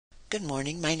Good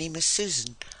morning, my name is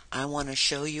Susan. I want to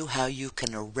show you how you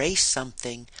can erase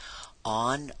something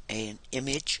on an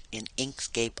image in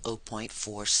Inkscape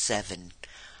 0.47.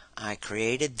 I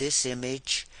created this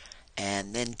image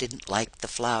and then didn't like the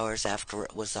flowers after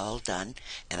it was all done,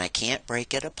 and I can't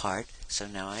break it apart, so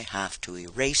now I have to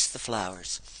erase the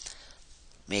flowers.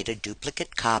 Made a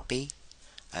duplicate copy.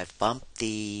 I've bumped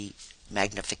the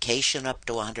magnification up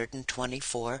to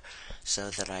 124 so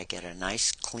that I get a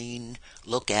nice clean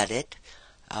look at it.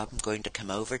 I'm going to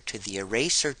come over to the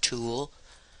eraser tool,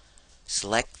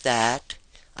 select that.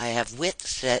 I have width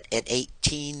set at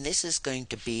 18. This is going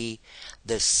to be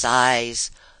the size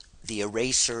the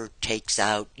eraser takes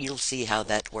out. You'll see how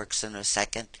that works in a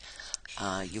second.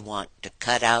 You want to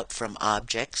cut out from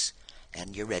objects,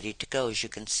 and you're ready to go. As you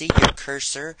can see, your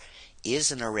cursor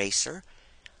is an eraser.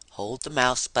 Hold the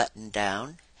mouse button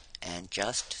down and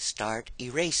just start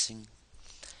erasing.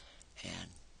 And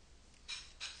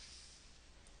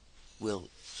we'll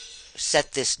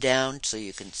set this down so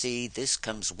you can see this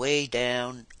comes way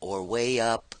down or way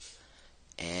up,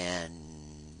 and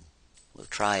we'll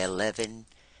try 11.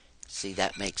 See,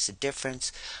 that makes a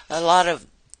difference. A lot of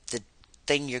the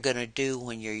thing you're going to do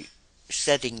when you're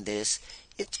setting this,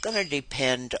 it's going to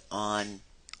depend on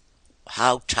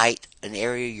how tight an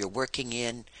area you're working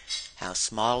in, how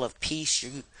small a piece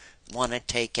you want to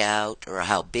take out, or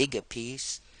how big a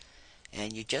piece.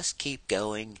 And you just keep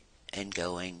going and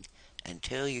going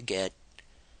until you get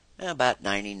about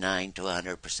 99 to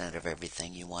 100% of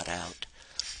everything you want out.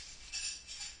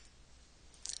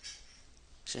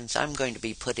 Since I'm going to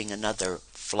be putting another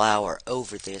flower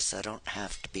over this, I don't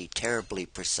have to be terribly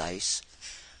precise.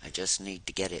 I just need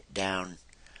to get it down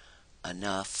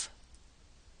enough.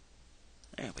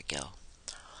 There we go.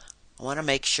 I want to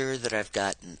make sure that I've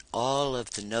gotten all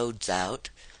of the nodes out,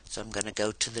 so I'm going to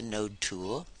go to the node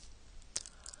tool,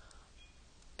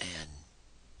 and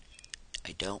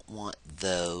I don't want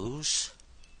those,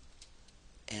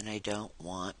 and I don't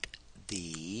want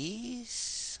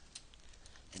these,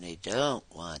 and I don't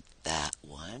want that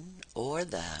one, or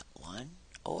that one,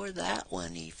 or that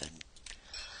one even.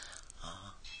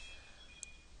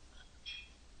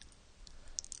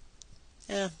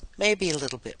 Maybe a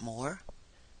little bit more.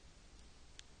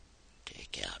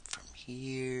 Take out from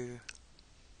here.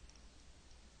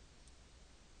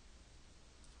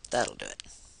 That'll do it.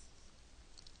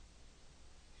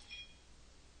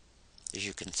 As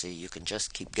you can see, you can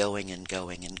just keep going and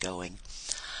going and going.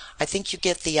 I think you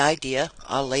get the idea.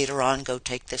 I'll later on go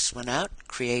take this one out,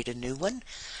 create a new one,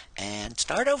 and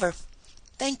start over.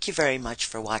 Thank you very much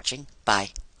for watching. Bye.